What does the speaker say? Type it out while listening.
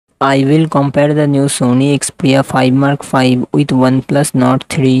I will compare the new Sony Xperia 5 Mark V with OnePlus Nord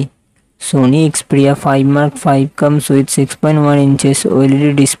 3. Sony Xperia 5 Mark V comes with 6.1 inches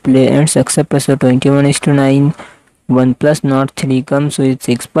OLED display and success ratio 21:9. OnePlus Nord 3 comes with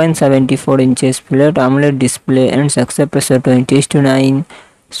 6.74 inches flat AMOLED display and success ratio 20:9.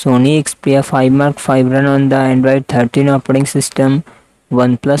 Sony Xperia 5 Mark V run on the Android 13 operating system.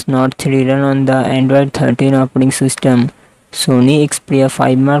 OnePlus Nord 3 run on the Android 13 operating system. Sony Xperia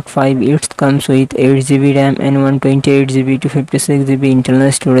 5 Mark V it comes with 8GB RAM and 128GB to 56GB internal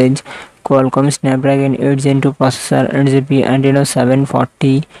storage. Qualcomm Snapdragon 8 Gen 2 processor and Adreno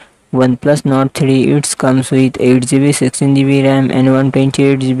 740. OnePlus Nord 3 it comes with 8GB 16GB RAM and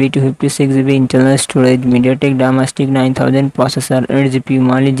 128GB to 56GB internal storage. MediaTek Dimensity 9000 processor and GPU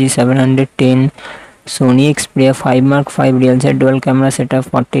Mali G710. Sony Xperia 5 Mark V real set dual camera setup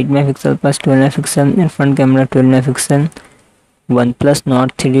 48 MP plus 12 MP and front camera 12 MP. OnePlus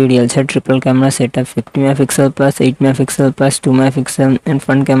Nord 3 real set triple camera setup 50 MP plus 8 MP plus 2 MP and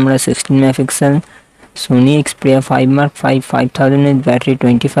front camera 16 MP. Sony Xperia 5 Mark V 5000 mAh battery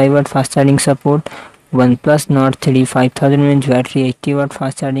 25W fast charging support. OnePlus Nord 3 5000 mAh battery 80W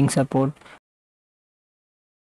fast charging support.